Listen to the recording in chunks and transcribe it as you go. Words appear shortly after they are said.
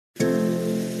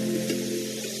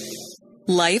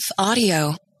Life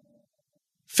Audio.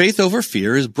 Faith Over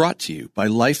Fear is brought to you by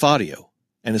Life Audio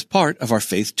and is part of our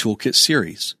Faith Toolkit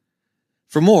series.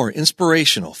 For more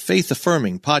inspirational,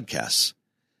 faith-affirming podcasts,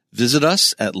 visit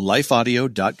us at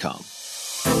lifeaudio.com.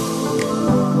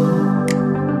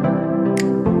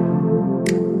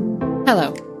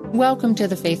 Hello. Welcome to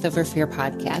the Faith Over Fear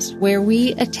podcast, where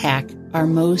we attack our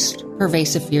most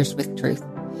pervasive fears with truth.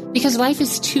 Because life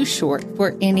is too short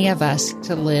for any of us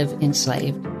to live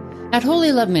enslaved. At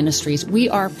Holy Love Ministries, we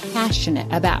are passionate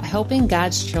about helping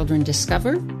God's children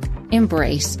discover,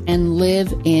 embrace, and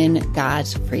live in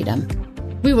God's freedom.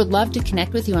 We would love to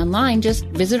connect with you online. Just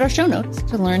visit our show notes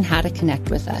to learn how to connect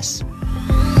with us.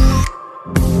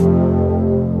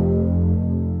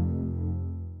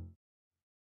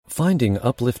 Finding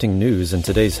uplifting news in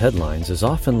today's headlines is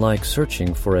often like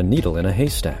searching for a needle in a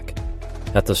haystack.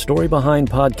 At the Story Behind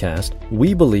podcast,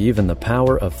 we believe in the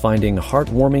power of finding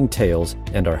heartwarming tales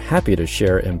and are happy to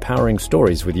share empowering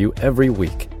stories with you every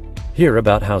week. Hear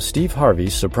about how Steve Harvey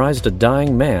surprised a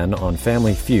dying man on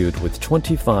Family Feud with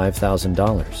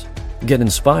 $25,000. Get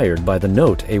inspired by the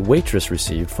note a waitress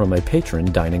received from a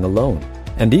patron dining alone.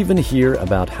 And even hear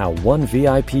about how one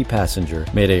VIP passenger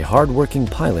made a hardworking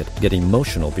pilot get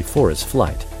emotional before his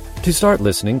flight. To start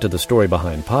listening to the Story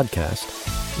Behind podcast,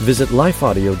 visit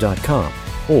lifeaudio.com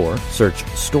or search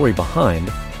Story Behind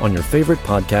on your favorite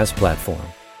podcast platform.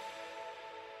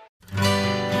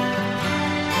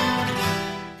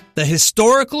 The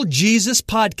Historical Jesus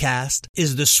Podcast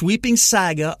is the sweeping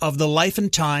saga of the life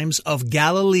and times of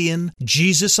Galilean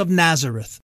Jesus of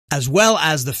Nazareth, as well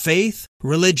as the faith,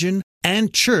 religion,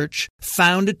 and church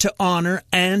founded to honor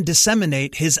and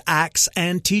disseminate his acts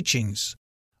and teachings.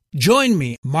 Join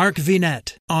me, Mark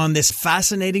Vinette, on this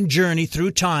fascinating journey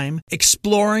through time,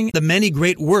 exploring the many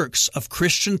great works of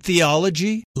Christian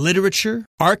theology, literature,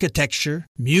 architecture,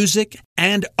 music,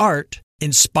 and art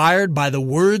inspired by the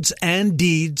words and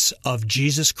deeds of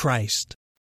Jesus Christ.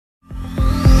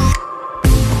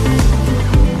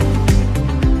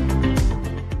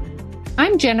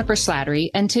 I'm Jennifer Slattery,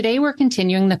 and today we're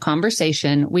continuing the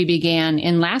conversation we began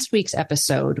in last week's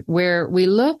episode, where we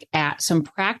look at some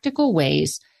practical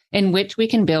ways in which we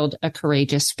can build a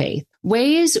courageous faith.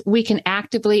 Ways we can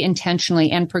actively, intentionally,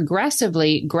 and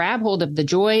progressively grab hold of the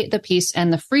joy, the peace,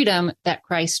 and the freedom that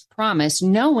Christ promised,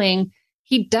 knowing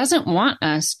he doesn't want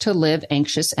us to live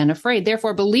anxious and afraid.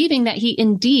 Therefore, believing that he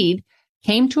indeed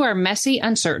came to our messy,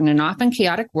 uncertain, and often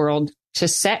chaotic world to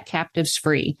set captives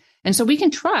free. And so we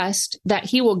can trust that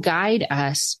he will guide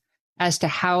us as to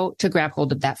how to grab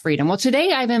hold of that freedom. Well,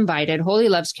 today I've invited Holy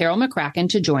Love's Carol McCracken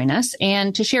to join us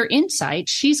and to share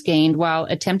insights she's gained while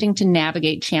attempting to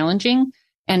navigate challenging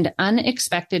and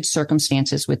unexpected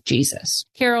circumstances with Jesus.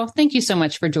 Carol, thank you so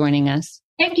much for joining us.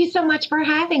 Thank you so much for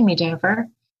having me, Jennifer.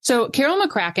 So Carol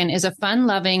McCracken is a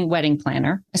fun-loving wedding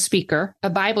planner, a speaker,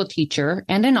 a Bible teacher,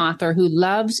 and an author who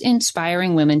loves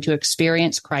inspiring women to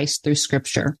experience Christ through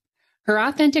Scripture. Her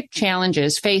authentic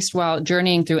challenges faced while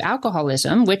journeying through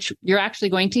alcoholism, which you're actually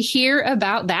going to hear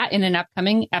about that in an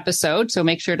upcoming episode, so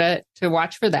make sure to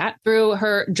watch for that. Through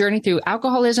her journey through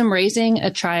alcoholism, raising a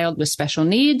child with special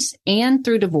needs, and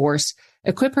through divorce,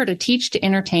 equip her to teach, to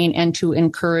entertain, and to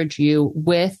encourage you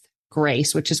with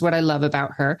grace, which is what I love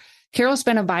about her. Carol's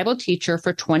been a Bible teacher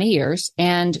for 20 years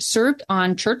and served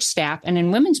on church staff and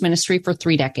in women's ministry for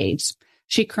 3 decades.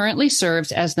 She currently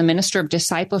serves as the minister of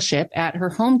discipleship at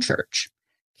her home church.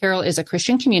 Carol is a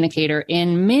Christian communicator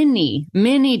in many,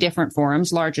 many different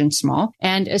forums, large and small,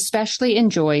 and especially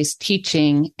enjoys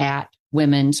teaching at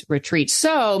women's retreats.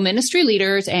 So ministry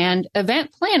leaders and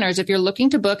event planners, if you're looking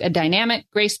to book a dynamic,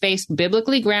 grace-based,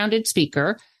 biblically grounded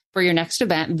speaker for your next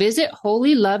event, visit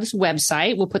Holy Love's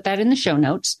website. We'll put that in the show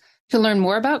notes to learn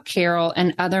more about Carol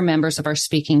and other members of our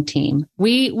speaking team.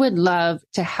 We would love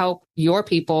to help your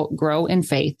people grow in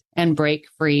faith and break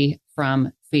free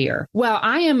from fear. Well,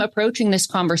 I am approaching this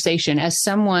conversation as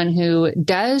someone who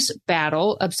does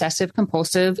battle obsessive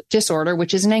compulsive disorder,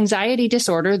 which is an anxiety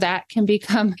disorder that can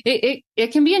become,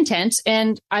 it can be intense.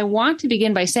 And I want to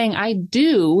begin by saying I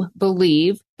do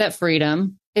believe that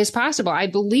freedom is possible. I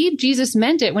believe Jesus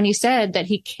meant it when he said that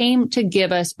he came to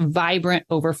give us vibrant,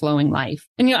 overflowing life.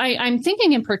 And, I'm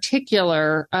thinking in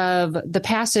particular of the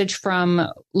passage from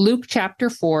Luke chapter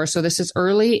 4. So this is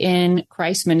early in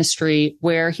Christ's ministry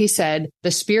where he said,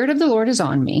 "The Spirit of the Lord is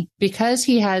on me because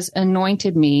he has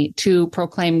anointed me to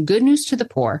proclaim good news to the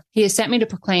poor. He has sent me to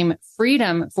proclaim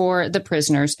freedom for the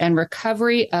prisoners and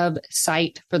recovery of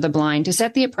sight for the blind, to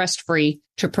set the oppressed free,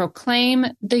 to proclaim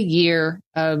the year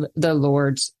of the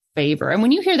Lord's favor." And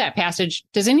when you hear that passage,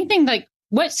 does anything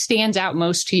What stands out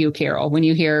most to you, Carol, when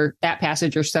you hear that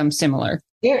passage or some similar?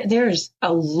 There's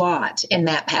a lot in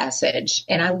that passage.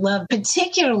 And I love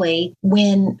particularly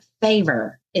when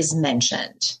favor is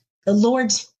mentioned, the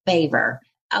Lord's favor.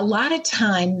 A lot of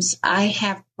times I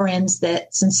have friends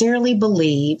that sincerely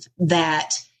believe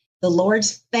that the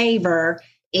Lord's favor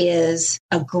is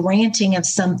a granting of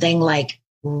something like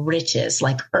riches,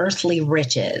 like earthly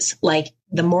riches, like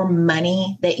the more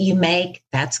money that you make,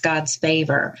 that's God's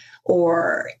favor.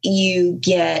 Or you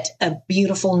get a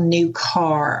beautiful new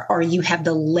car, or you have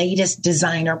the latest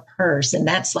designer purse, and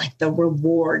that's like the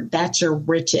reward. That's your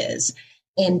riches.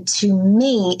 And to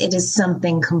me, it is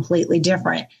something completely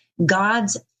different.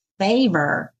 God's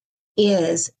favor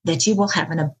is that you will have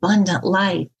an abundant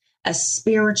life, a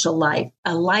spiritual life,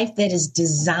 a life that is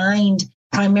designed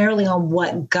primarily on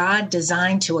what God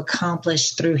designed to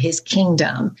accomplish through his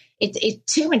kingdom. It's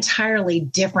two entirely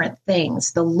different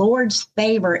things. The Lord's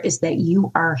favor is that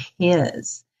you are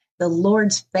his. The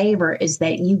Lord's favor is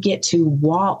that you get to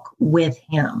walk with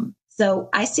him. So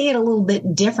I see it a little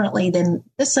bit differently than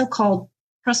the so-called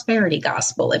prosperity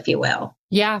gospel, if you will.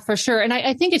 Yeah, for sure. And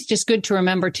I think it's just good to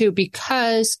remember too,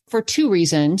 because for two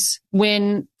reasons,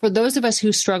 for those of us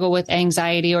who struggle with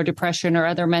anxiety or depression or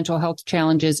other mental health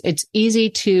challenges, it's easy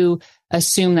to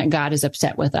assume that God is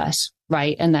upset with us,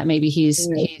 right? And that maybe he's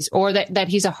that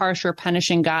he's a harsh or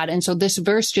punishing God. And so this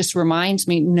verse just reminds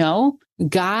me, no,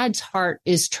 God's heart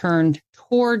is turned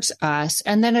towards us.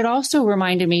 And then it also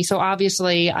reminded me, so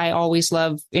obviously I always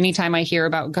love anytime I hear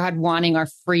about God wanting our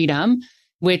freedom,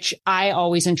 which I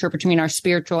always interpret to mean our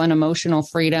spiritual and emotional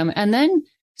freedom. And then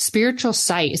spiritual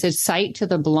sight, it's sight to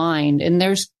the blind. And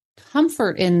there's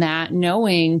comfort in that,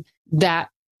 knowing that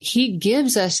he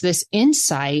gives us this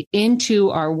insight into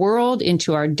our world,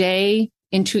 into our day,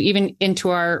 into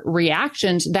our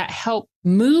reactions that help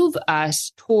move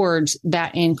us towards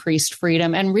that increased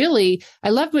freedom. And really,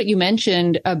 I loved what you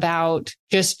mentioned about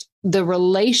just the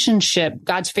relationship,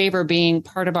 God's favor being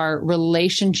part of our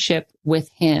relationship with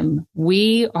him.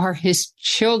 We are his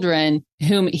children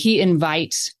whom he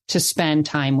invites to spend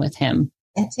time with him.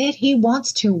 That's it. He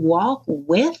wants to walk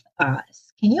with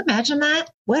us. Can you imagine that?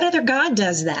 What other God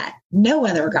does that? No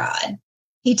other God.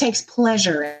 He takes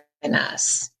pleasure in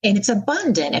us, and it's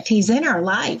abundant if he's in our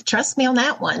life. Trust me on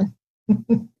that one.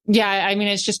 Yeah. I mean,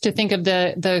 it's just to think of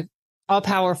the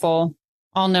all-powerful,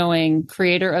 all-knowing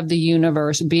creator of the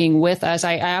universe being with us.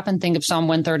 I often think of Psalm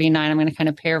 139. I'm going to kind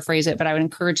of paraphrase it, but I would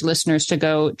encourage listeners to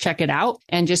go check it out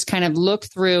and just kind of look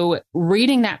through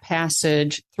reading that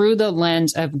passage through the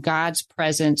lens of God's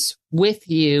presence with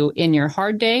you in your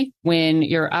hard day, when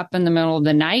you're up in the middle of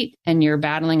the night and you're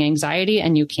battling anxiety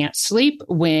and you can't sleep,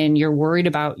 when you're worried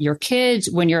about your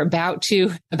kids, when you're about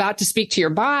to speak to your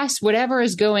boss, whatever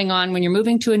is going on, when you're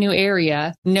moving to a new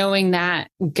area, knowing that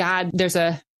God, there's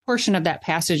a portion of that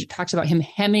passage talks about him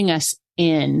hemming us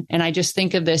in. And I just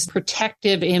think of this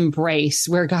protective embrace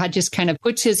where God just kind of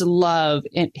puts his love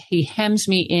and he hems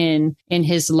me in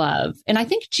his love. And I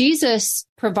think Jesus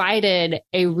provided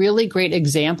a really great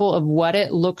example of what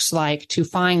it looks like to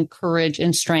find courage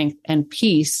and strength and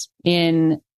peace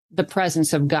in the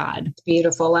presence of God.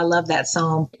 Beautiful. I love that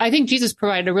psalm. I think Jesus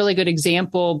provided a really good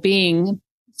example being,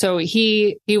 so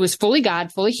he was fully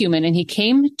God, fully human, and he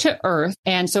came to earth.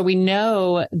 And so we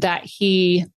know that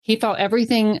he felt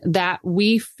everything that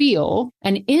we feel.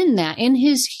 And in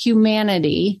his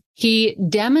humanity, he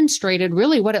demonstrated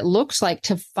really what it looks like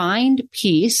to find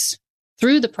peace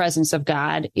through the presence of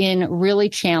God in really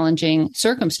challenging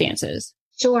circumstances.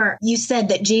 Sure. You said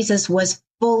that Jesus was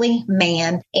fully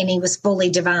man and he was fully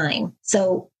divine.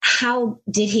 So how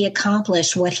did he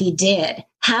accomplish what he did?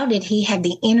 How did he have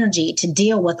the energy to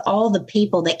deal with all the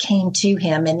people that came to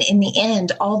him? And in the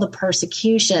end, all the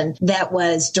persecution that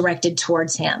was directed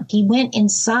towards him. He went in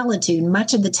solitude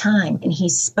much of the time and he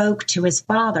spoke to his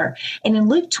Father. And in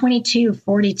Luke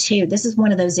 22:42, this is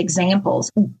one of those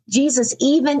examples. Jesus,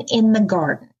 even in the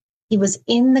garden, he was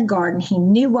in the garden. He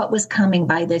knew what was coming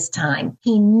by this time.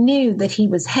 He knew that he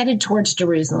was headed towards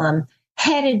Jerusalem,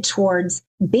 headed towards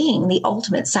being the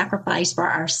ultimate sacrifice for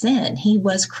our sin. He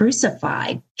was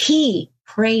crucified. He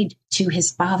prayed to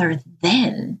his Father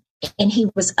then, and he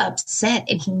was upset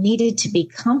and he needed to be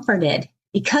comforted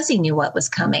because he knew what was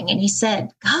coming. And he said,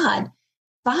 God,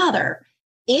 Father,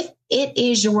 if it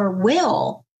is your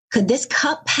will, could this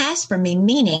cup pass from me?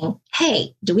 Meaning,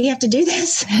 hey, do we have to do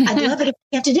this? I'd love it if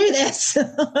we have to do this,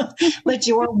 but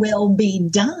your will be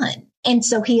done. And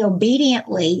so he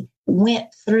obediently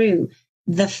went through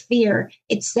the fear.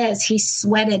 It says he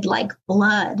sweated like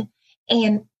blood,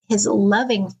 and his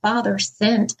loving Father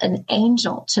sent an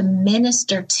angel to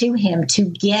minister to him, to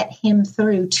get him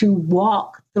through, to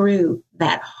walk through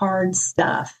that hard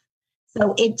stuff.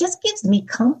 So it just gives me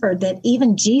comfort that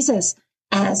even Jesus,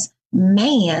 as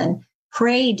man,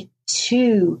 prayed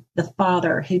to the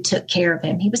Father who took care of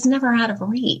him. He was never out of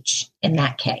reach in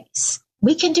that case.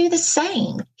 We can do the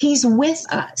same. He's with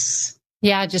us.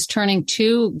 Yeah, just turning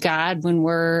to God when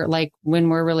we're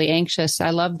really anxious. I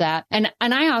love that. And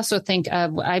I also think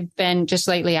I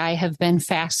have been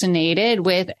fascinated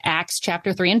with Acts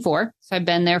chapter 3 and 4. So I've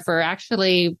been there for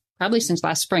probably since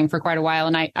last spring for quite a while.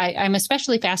 And I'm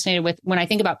especially fascinated with when I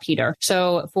think about Peter.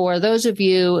 So for those of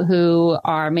you who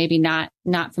are maybe not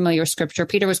familiar with scripture,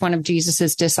 Peter was one of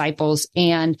Jesus's disciples.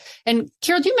 And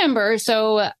Carol, do you remember?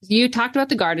 So you talked about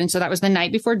the garden. So that was the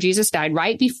night before Jesus died,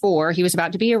 right before he was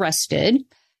about to be arrested.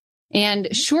 And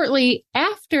shortly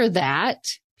after that,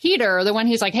 Peter, the one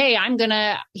who's like, hey,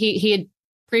 he had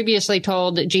previously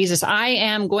told Jesus, I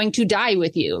am going to die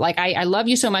with you. Like, I love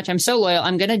you so much. I'm so loyal.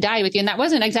 I'm going to die with you. And that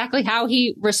wasn't exactly how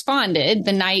he responded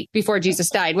the night before Jesus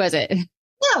died, was it?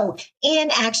 No,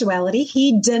 in actuality,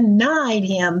 he denied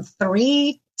him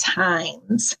 3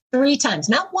 times. 3 times,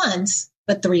 not once,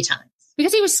 but 3 times.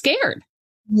 Because he was scared.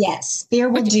 Yes, fear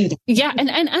will do that. Yeah,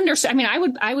 and understand. I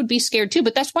mean, I would be scared too,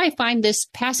 but that's why I find this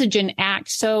passage in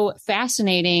Acts so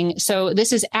fascinating. So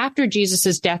this is after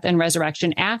Jesus's death and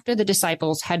resurrection, after the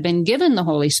disciples had been given the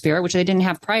Holy Spirit, which they didn't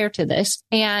have prior to this.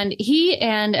 And he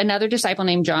and another disciple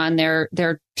named John,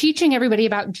 they're teaching everybody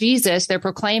about Jesus. They're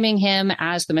proclaiming him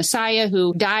as the Messiah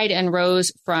who died and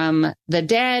rose from the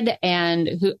dead and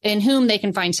in whom they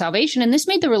can find salvation. And this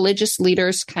made the religious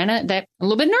leaders a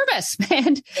little bit nervous.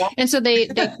 And so they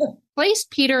placed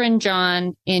Peter and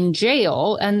John in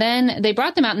jail, and then they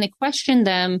brought them out and they questioned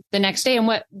them the next day. And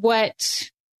what,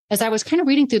 as I was kind of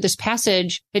reading through this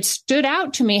passage, it stood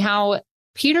out to me how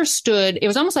Peter stood, it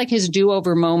was almost like his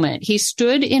do-over moment. He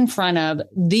stood in front of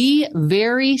the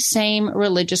very same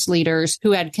religious leaders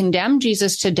who had condemned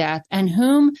Jesus to death and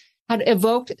whom had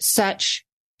evoked such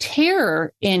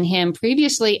terror in him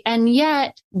previously. And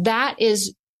yet that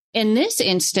is, in this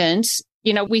instance,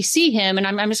 we see him, and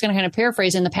I'm just going to kind of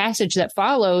paraphrase in the passage that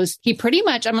follows. He pretty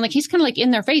much, he's kind of like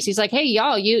in their face. He's like, hey,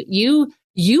 y'all,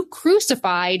 you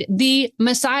crucified the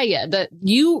Messiah, that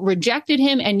you rejected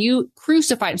him and you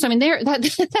crucified him. So,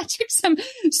 that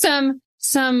took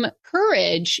some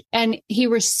courage, and he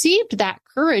received that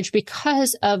courage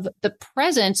because of the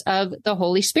presence of the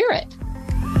Holy Spirit.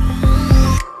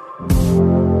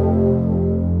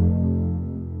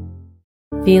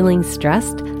 Feeling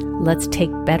stressed? Let's take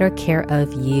better care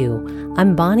of you.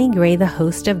 I'm Bonnie Gray, the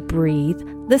host of Breathe,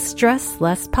 the Stress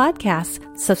Less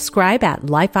podcast. Subscribe at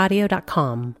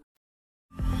lifeaudio.com.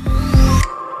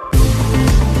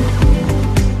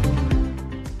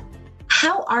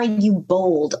 How are you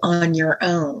bold on your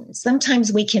own?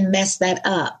 Sometimes we can mess that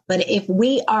up, but if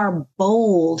we are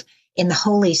bold in the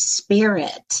Holy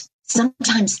Spirit,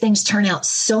 sometimes things turn out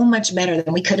so much better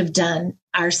than we could have done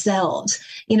ourselves.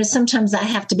 Sometimes I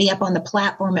have to be up on the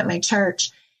platform at my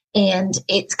church, and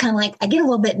it's kind of like I get a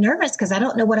little bit nervous because I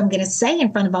don't know what I'm going to say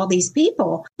in front of all these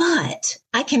people. But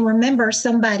I can remember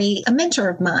a mentor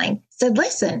of mine said,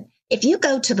 listen, if you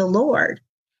go to the Lord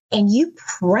and you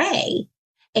pray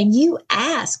and you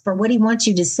ask for what he wants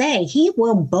you to say, he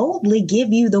will boldly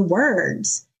give you the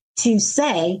words to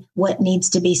say what needs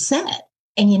to be said.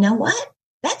 And you know what?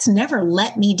 That's never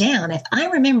let me down. If I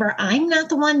remember I'm not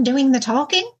the one doing the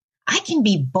talking, I can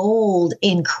be bold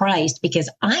in Christ because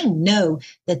I know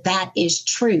that that is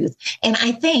truth. And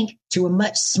I think to a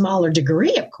much smaller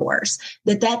degree, of course,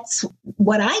 that's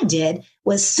what I did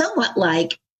was somewhat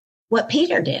like what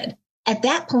Peter did. At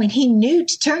that point, he knew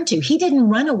to turn to. He didn't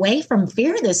run away from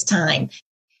fear this time.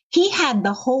 He had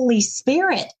the Holy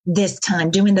Spirit this time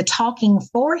doing the talking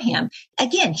for him.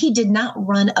 Again, he did not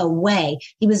run away.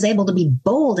 He was able to be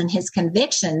bold in his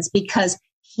convictions because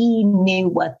he knew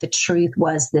what the truth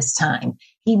was this time.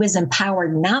 He was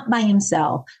empowered not by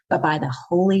himself, but by the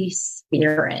Holy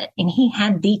Spirit. And he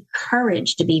had the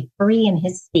courage to be free in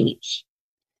his speech.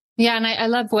 Yeah, and I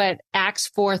love what Acts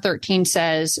 4:13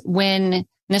 says and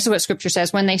this is what scripture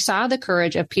says, when they saw the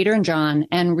courage of Peter and John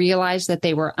and realized that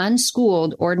they were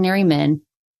unschooled, ordinary men,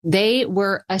 they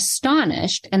were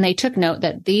astonished, and they took note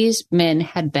that these men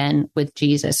had been with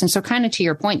Jesus. And so kind of to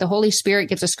your point, the Holy Spirit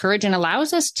gives us courage and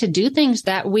allows us to do things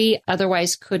that we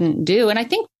otherwise couldn't do. And I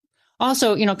think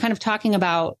also, kind of talking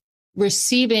about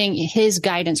receiving his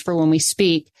guidance for when we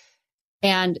speak.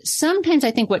 And sometimes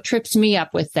I think what trips me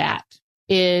up with that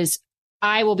is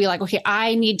I will be like, okay,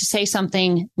 I need to say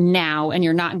something now, and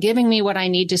you're not giving me what I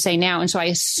need to say now. And so I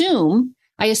assume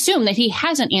that he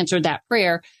hasn't answered that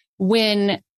prayer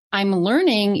when I'm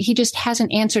learning he just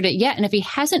hasn't answered it yet. And if he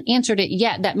hasn't answered it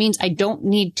yet, that means I don't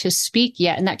need to speak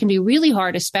yet. And that can be really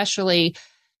hard, especially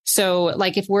so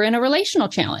like if we're in a relational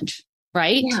challenge,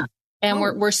 right? Yeah. And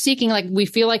we're seeking, like, we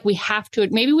feel like we have to,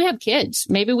 maybe we have kids,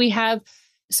 maybe we have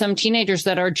some teenagers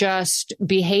that are just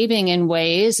behaving in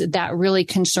ways that really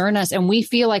concern us. And we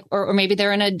feel like, or maybe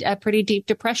they're in a pretty deep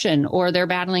depression, or they're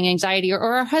battling anxiety, or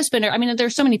our husband, I mean,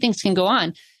 there's so many things can go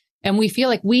on. And we feel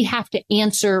like we have to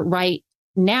answer right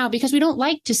now because we don't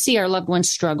like to see our loved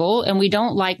ones struggle. And we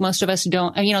don't like, most of us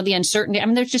don't, the uncertainty. I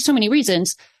mean, there's just so many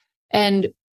reasons. And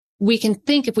we can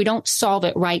think if we don't solve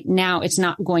it right now, it's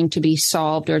not going to be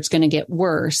solved, or it's going to get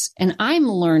worse. And I'm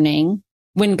learning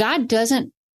when God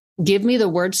doesn't give me the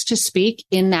words to speak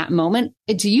in that moment,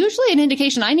 it's usually an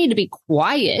indication I need to be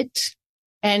quiet,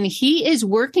 and he is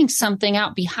working something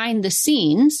out behind the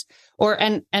scenes,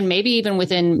 and maybe even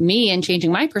within me, and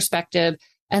changing my perspective.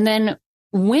 And then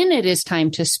when it is time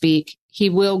to speak,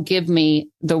 he will give me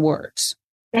the words.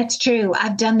 That's true.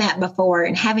 I've done that before.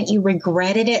 And haven't you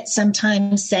regretted it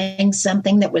sometimes, saying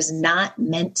something that was not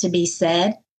meant to be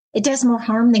said? It does more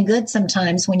harm than good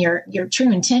sometimes when your true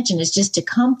intention is just to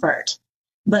comfort.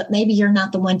 But maybe you're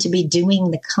not the one to be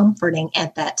doing the comforting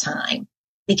at that time.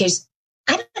 Because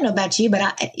I don't know about you,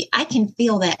 but I can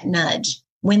feel that nudge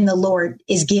when the Lord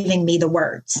is giving me the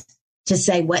words to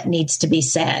say what needs to be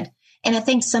said. And I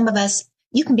think some of us,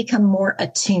 you can become more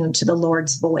attuned to the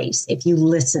Lord's voice if you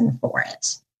listen for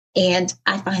it. And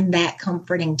I find that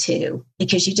comforting too,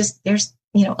 because there's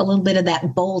a little bit of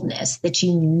that boldness that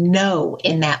in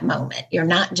that moment. You're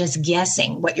not just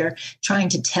guessing what you're trying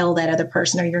to tell that other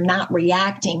person, or you're not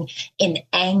reacting in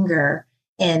anger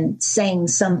and saying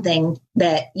something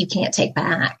that you can't take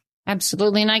back.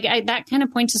 Absolutely. And that kind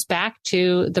of points us back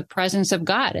to the presence of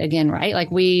God again, right?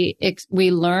 Like we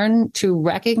learn to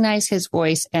recognize his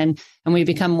voice, and we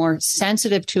become more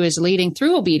sensitive to his leading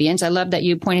through obedience. I love that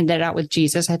you pointed that out with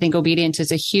Jesus. I think obedience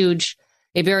is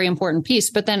a very important piece,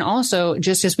 but then also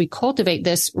just as we cultivate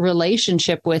this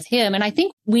relationship with him. And I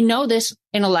think we know this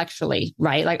intellectually,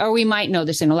 right? Like, or we might know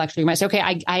this intellectually. We might say,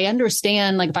 okay, I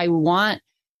understand, like, if I want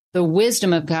the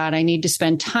wisdom of God, I need to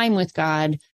spend time with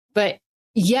God. But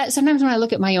yet sometimes when I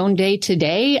look at my own day to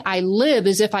day, I live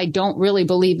as if I don't really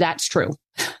believe that's true.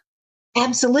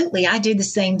 Absolutely. I do the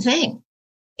same thing.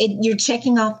 You're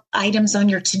checking off items on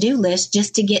your to-do list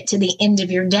just to get to the end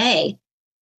of your day.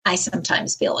 I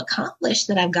sometimes feel accomplished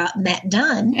that I've gotten that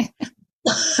done.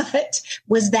 But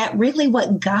was that really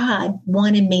what God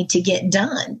wanted me to get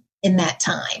done in that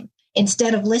time?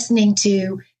 Instead of listening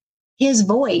to his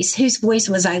voice, whose voice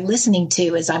was I listening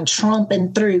to as I'm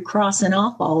tromping through, crossing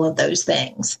off all of those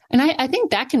things? And I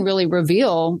think that can really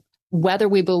reveal whether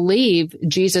we believe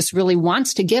Jesus really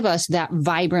wants to give us that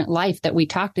vibrant life that we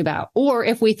talked about. Or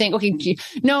if we think, okay,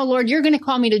 no, Lord, you're going to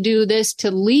call me to do this,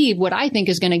 to leave what I think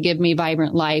is going to give me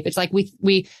vibrant life. It's like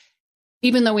we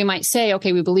even though we might say,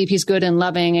 okay, we believe he's good and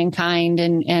loving and kind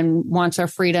and wants our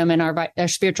freedom and our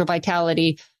spiritual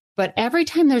vitality. But every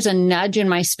time there's a nudge in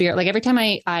my spirit, like every time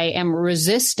I am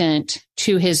resistant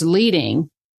to his leading,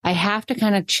 I have to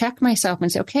kind of check myself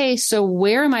and say, okay, so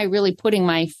where am I really putting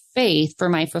my faith for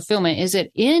my fulfillment? Is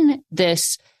it in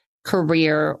this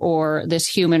career or this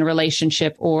human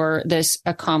relationship or this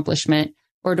accomplishment?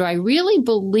 Or do I really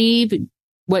believe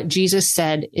what Jesus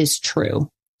said is true?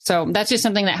 So that's just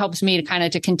something that helps me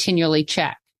to continually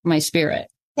check my spirit.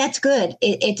 That's good.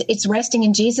 It's resting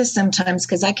in Jesus sometimes,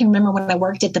 because I can remember when I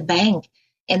worked at the bank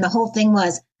and the whole thing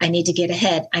was, I need to get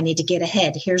ahead. I need to get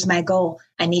ahead. Here's my goal.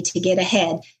 I need to get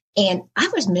ahead. And I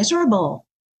was miserable.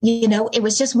 It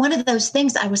was just one of those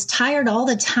things. I was tired all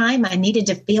the time. I needed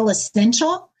to feel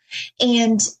essential.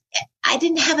 And I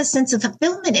didn't have a sense of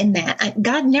fulfillment in that.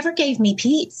 God never gave me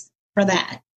peace for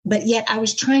that. But yet I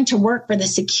was trying to work for the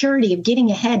security of getting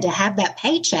ahead to have that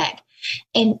paycheck.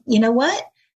 And you know what?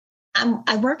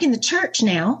 I work in the church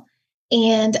now,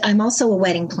 and I'm also a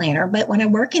wedding planner. But when I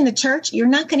work in the church, you're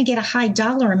not going to get a high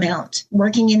dollar amount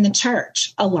working in the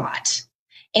church a lot.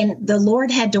 And the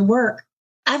Lord had to work.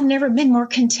 I've never been more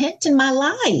content in my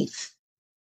life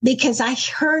because I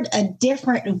heard a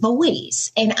different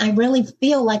voice, and I really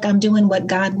feel like I'm doing what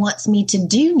God wants me to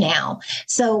do now.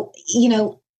 So,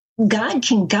 God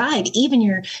can guide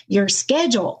even your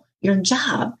schedule, your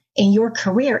job, and your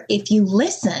career if you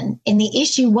listen. And the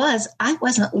issue was I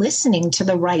wasn't listening to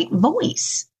the right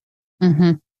voice.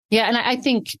 Mm-hmm. Yeah. And I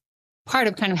think part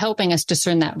of kind of helping us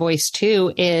discern that voice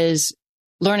too is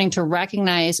learning to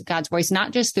recognize God's voice,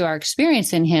 not just through our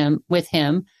experience with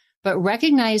him, but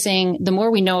recognizing the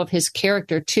more we know of his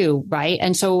character too, right?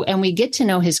 And we get to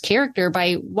know his character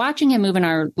by watching him move in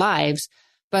our lives,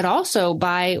 but also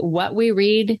by what we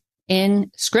read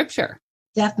in Scripture.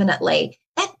 Definitely.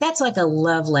 That's like a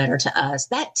love letter to us.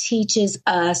 That teaches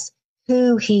us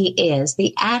who he is,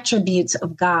 the attributes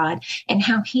of God, and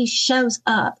how he shows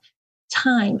up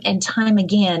time and time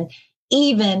again,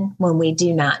 even when we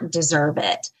do not deserve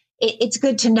it. It's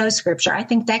good to know Scripture. I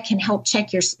think that can help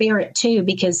check your spirit too,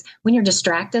 because when you're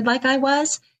distracted like I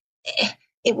was,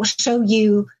 it will show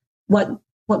you what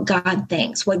God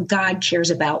thinks, what God cares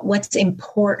about, what's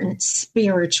important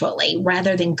spiritually,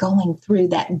 rather than going through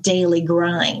that daily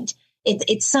grind.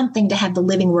 It's something to have the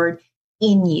living word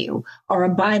in you or a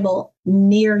Bible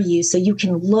near you so you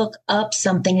can look up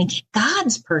something and get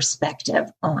God's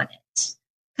perspective on it.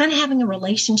 Kind of having a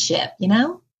relationship, you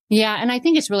know? Yeah. And I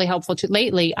think it's really helpful too.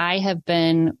 Lately, I have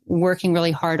been working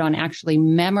really hard on actually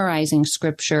memorizing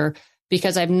Scripture,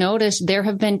 because I've noticed there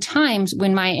have been times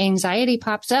when my anxiety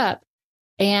pops up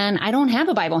and I don't have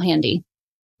a Bible handy.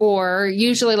 Or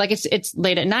usually like it's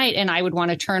late at night and I would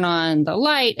want to turn on the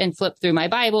light and flip through my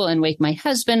Bible and wake my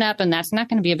husband up. And that's not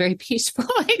going to be a very peaceful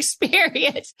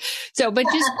experience. So, but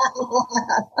just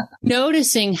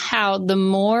noticing how the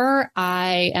more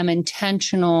I am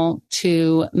intentional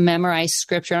to memorize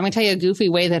Scripture, I'm going to tell you a goofy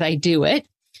way that I do it.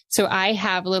 So I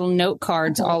have little note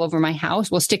cards all over my house.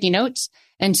 Well, sticky notes.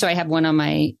 And so I have one on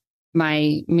my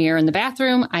mirror in the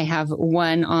bathroom. I have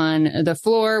one on the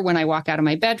floor when I walk out of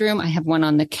my bedroom. I have one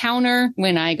on the counter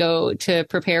when I go to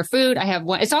prepare food. I have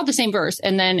one, it's all the same verse.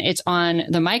 And then it's on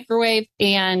the microwave.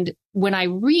 And when I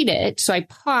read it, so I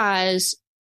pause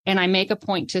and I make a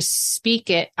point to speak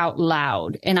it out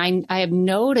loud. And I have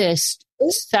noticed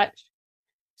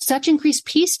such increased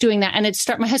peace doing that. And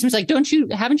my husband's like,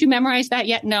 haven't you memorized that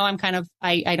yet? No, I'm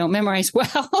I don't memorize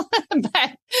well,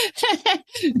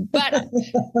 but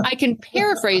I can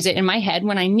paraphrase it in my head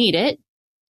when I need it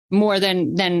more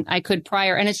than I could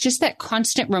prior. And it's just that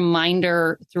constant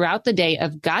reminder throughout the day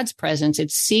of God's presence.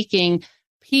 It's seeking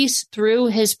peace through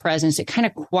his presence. It kind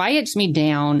of quiets me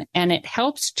down, and it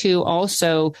helps to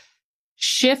also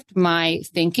shift my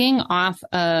thinking off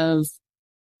of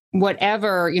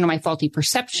whatever, my faulty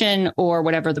perception or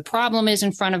whatever the problem is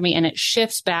in front of me. And it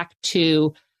shifts back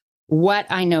to what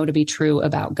I know to be true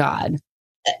about God.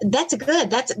 That's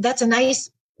a nice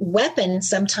weapon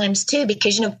sometimes too,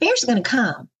 because, fear's going to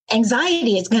come.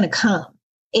 Anxiety is going to come.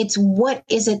 It's what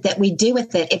is it that we do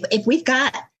with it? If we've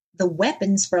got the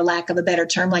weapons, for lack of a better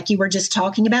term, like you were just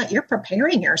talking about, you're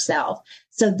preparing yourself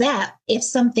so that if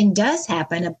something does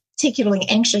happen, a particularly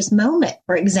anxious moment,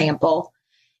 for example,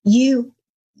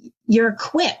 you're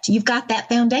equipped. You've got that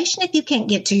foundation. If you can't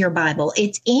get to your Bible,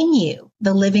 it's in you,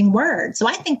 the living word. So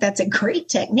I think that's a great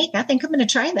technique. I think I'm going to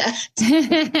try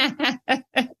that.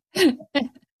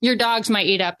 Your dogs might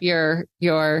eat up your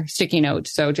sticky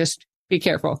notes. So just be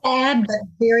careful. But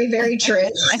very, very true.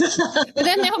 But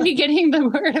then they'll be getting the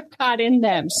word of God in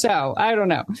them. So I don't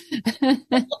know.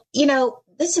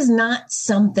 This is not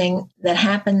something that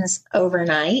happens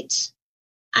overnight.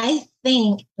 I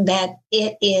think that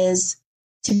it is,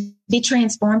 to be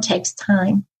transformed takes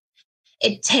time.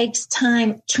 It takes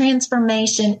time.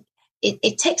 Transformation,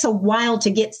 it takes a while to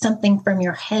get something from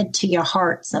your head to your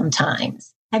heart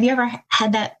sometimes. Have you ever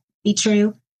had that be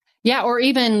true? Yeah, or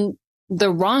even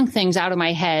the wrong things out of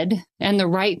my head and the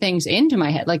right things into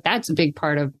my head. Like that's a big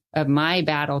part of my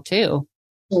battle too.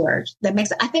 Sure.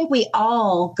 I think we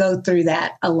all go through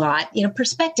that a lot.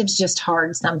 Perspective's just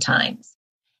hard sometimes.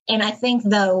 And I think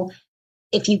though,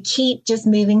 if you keep just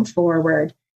moving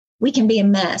forward, we can be a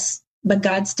mess, but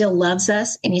God still loves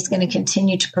us and he's going to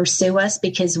continue to pursue us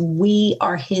because we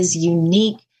are his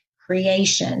unique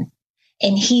creation.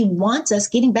 And he wants us,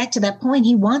 getting back to that point,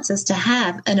 he wants us to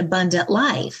have an abundant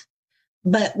life.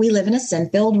 But we live in a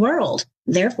sin-filled world.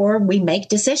 Therefore, we make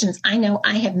decisions. I know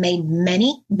I have made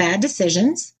many bad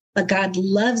decisions, but God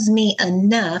loves me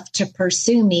enough to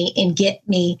pursue me and get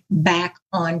me back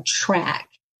on track.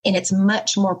 And it's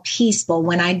much more peaceful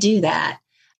when I do that.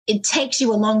 It takes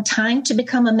you a long time to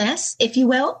become a mess, if you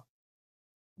will.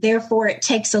 Therefore, it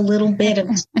takes a little bit of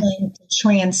time to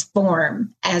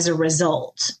transform as a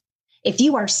result. If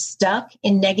you are stuck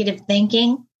in negative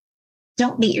thinking,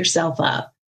 don't beat yourself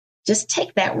up. Just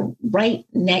take that right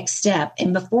next step.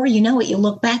 And before you know it, you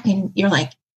look back and you're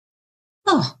like,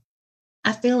 oh,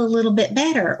 I feel a little bit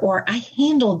better, or I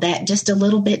handled that just a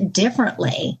little bit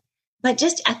differently. But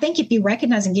I think if you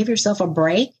recognize and give yourself a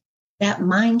break, that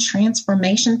mind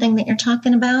transformation thing that you're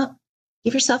talking about,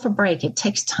 give yourself a break. It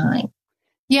takes time.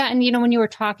 Yeah. And, when you were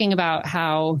talking about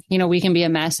how, we can be a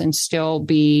mess and still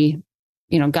be,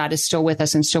 God is still with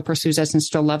us and still pursues us and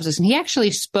still loves us. And he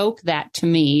actually spoke that to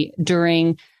me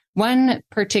during one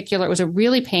particular, it was a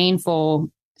really painful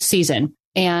season.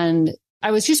 And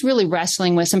I was just really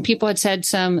wrestling with. Some people had said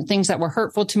some things that were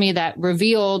hurtful to me that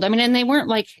revealed, and they weren't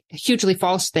like hugely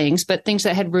false things, but things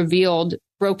that had revealed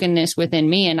brokenness within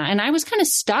me. And I was kind of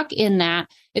stuck in that.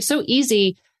 It's so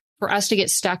easy for us to get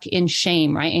stuck in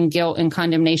shame, right? And guilt and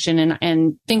condemnation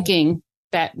and thinking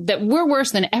that we're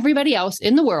worse than everybody else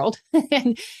in the world.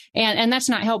 and that's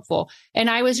not helpful. And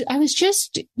I was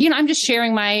just, I'm just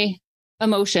sharing my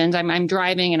emotions. I'm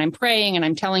driving and I'm praying and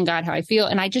I'm telling God how I feel.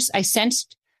 And I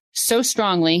sensed so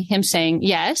strongly him saying,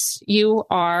 yes, you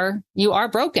are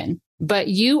broken, but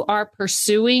you are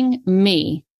pursuing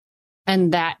me.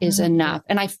 And that is enough.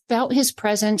 And I felt his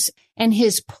presence and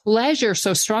his pleasure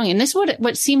so strong. And this is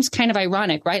what seems kind of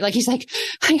ironic, right? Like he's like,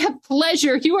 I have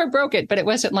pleasure. You are broken. But it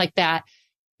wasn't like that.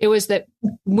 It was that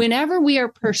whenever we are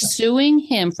pursuing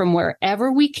him from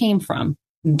wherever we came from,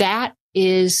 that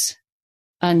is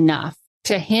enough.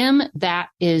 To him, that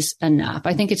is enough.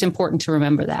 I think it's important to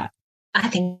remember that. I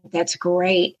think that's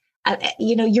great.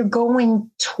 You're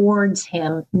going towards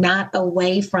him, not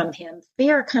away from him.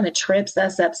 Fear kind of trips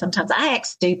us up sometimes. I act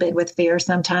stupid with fear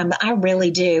sometimes. I really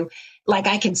do. Like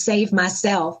I can save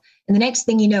myself. And the next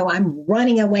thing you know, I'm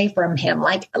running away from him.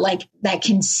 Like that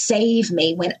can save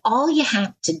me, when all you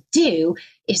have to do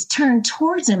is turn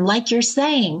towards him. Like you're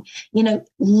saying,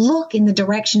 look in the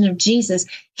direction of Jesus.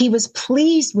 He was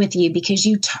pleased with you because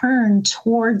you turned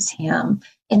towards him,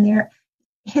 and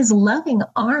his loving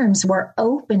arms were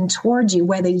open towards you,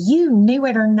 whether you knew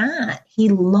it or not. He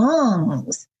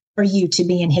longs for you to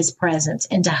be in his presence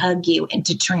and to hug you and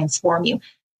to transform you.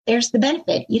 There's the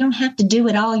benefit. You don't have to do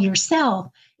it all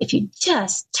yourself. If you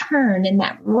just turn in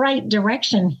that right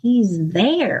direction, he's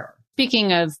there.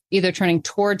 Speaking of either turning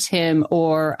towards him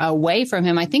or away from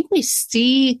him, I think we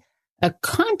see a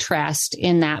contrast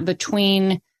in that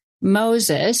between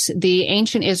Moses, the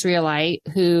ancient Israelite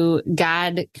who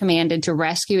God commanded to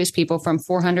rescue his people from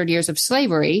 400 years of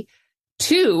slavery,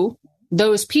 to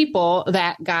those people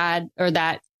that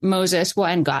Moses,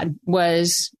 and God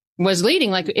was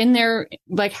leading, like in their,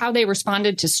 like how they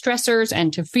responded to stressors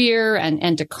and to fear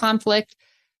and to conflict.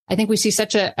 I think we see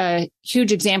such a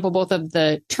huge example, both of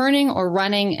the turning or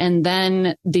running and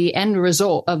then the end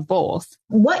result of both.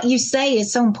 What you say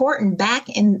is so important.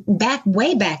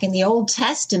 Way back in the Old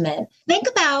Testament, think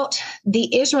about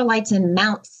the Israelites in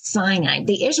Mount Sinai.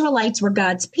 The Israelites were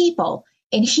God's people,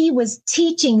 and he was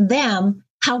teaching them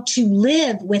how to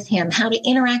live with him, how to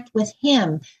interact with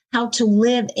him, how to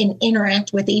live and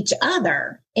interact with each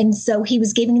other. And so he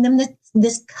was giving them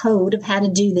this code of how to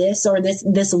do this, or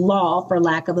this law, for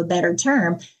lack of a better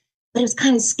term. But it was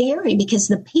kind of scary because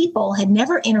the people had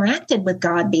never interacted with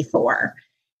God before.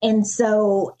 And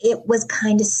so it was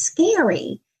kind of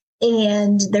scary.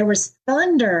 And there was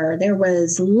thunder, there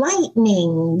was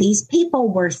lightning. These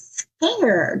people were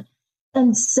scared.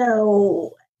 And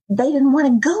so they didn't want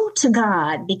to go to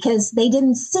God because they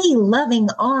didn't see loving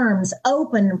arms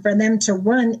open for them to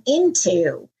run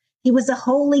into. He was a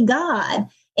holy God.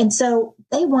 And so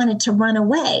they wanted to run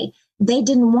away. They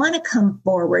didn't want to come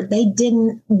forward. They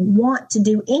didn't want to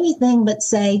do anything but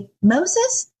say,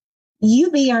 Moses,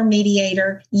 you be our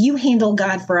mediator. You handle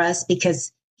God for us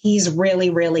because he's really,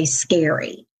 really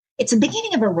scary. It's the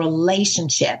beginning of a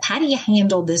relationship. How do you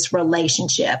handle this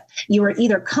relationship? You are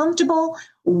either comfortable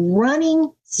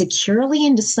running securely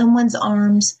into someone's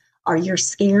arms, or you're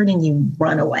scared and you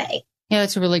run away. Yeah,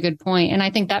 that's a really good point. And I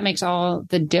think that makes all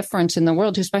the difference in the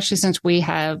world, especially since we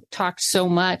have talked so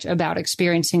much about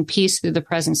experiencing peace through the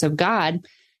presence of God,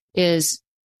 is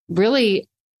really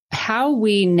how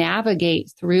we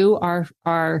navigate through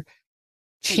our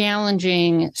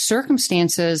challenging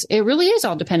circumstances. It really is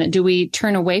all dependent. Do we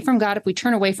turn away from God? If we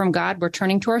turn away from God, we're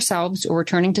turning to ourselves, or we're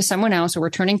turning to someone else, or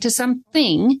we're turning to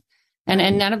something.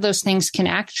 And none of those things can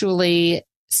actually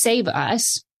save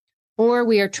us. Or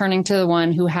we are turning to the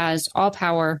one who has all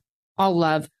power, all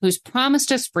love, who's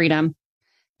promised us freedom,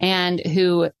 and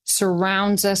who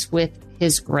surrounds us with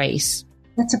his grace.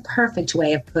 That's a perfect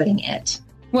way of putting it.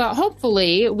 Well,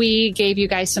 hopefully we gave you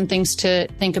guys some things to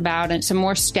think about and some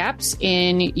more steps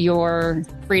in your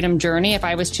freedom journey. If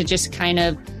I was to just kind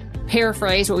of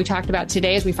paraphrase what we talked about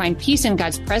today, is we find peace in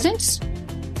God's presence,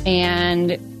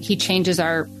 and he changes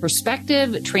our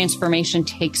perspective. Transformation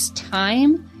takes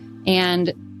time,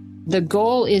 and the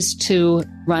goal is to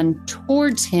run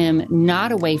towards him,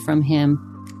 not away from him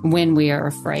when we are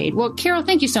afraid. Well, Carol,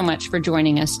 thank you so much for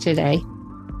joining us today.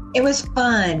 It was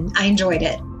fun. I enjoyed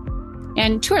it.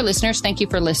 And to our listeners, thank you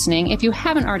for listening. If you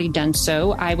haven't already done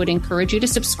so, I would encourage you to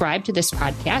subscribe to this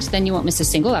podcast. Then you won't miss a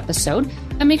single episode.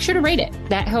 And make sure to rate it.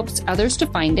 That helps others to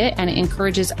find it, and it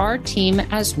encourages our team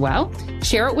as well.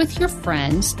 Share it with your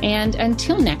friends. And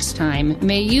until next time,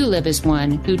 may you live as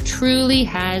one who truly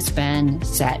has been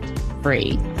set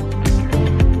free.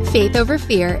 Faith Over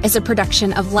Fear is a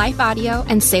production of Life Audio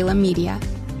and Salem Media.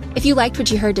 If you liked what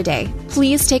you heard today,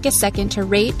 please take a second to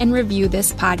rate and review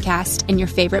this podcast in your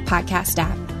favorite podcast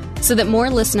app so that more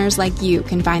listeners like you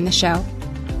can find the show.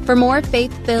 For more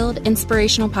faith-filled,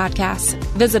 inspirational podcasts,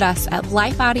 visit us at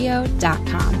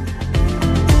lifeaudio.com.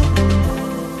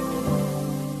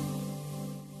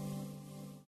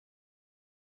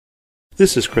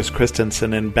 This is Chris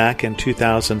Christensen, and back in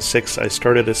 2006, I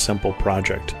started a simple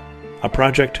project. A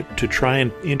project to try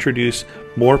and introduce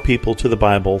more people to the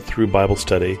Bible through Bible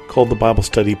study called the Bible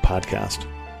Study Podcast.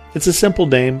 It's a simple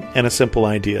name and a simple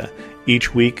idea.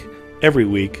 Each week, every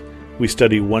week, we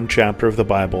study one chapter of the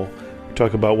Bible,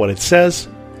 talk about what it says,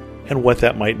 and what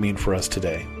that might mean for us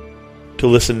today. To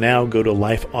listen now, go to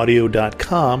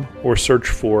lifeaudio.com or search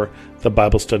for the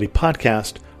Bible Study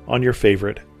Podcast on your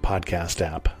favorite podcast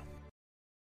app.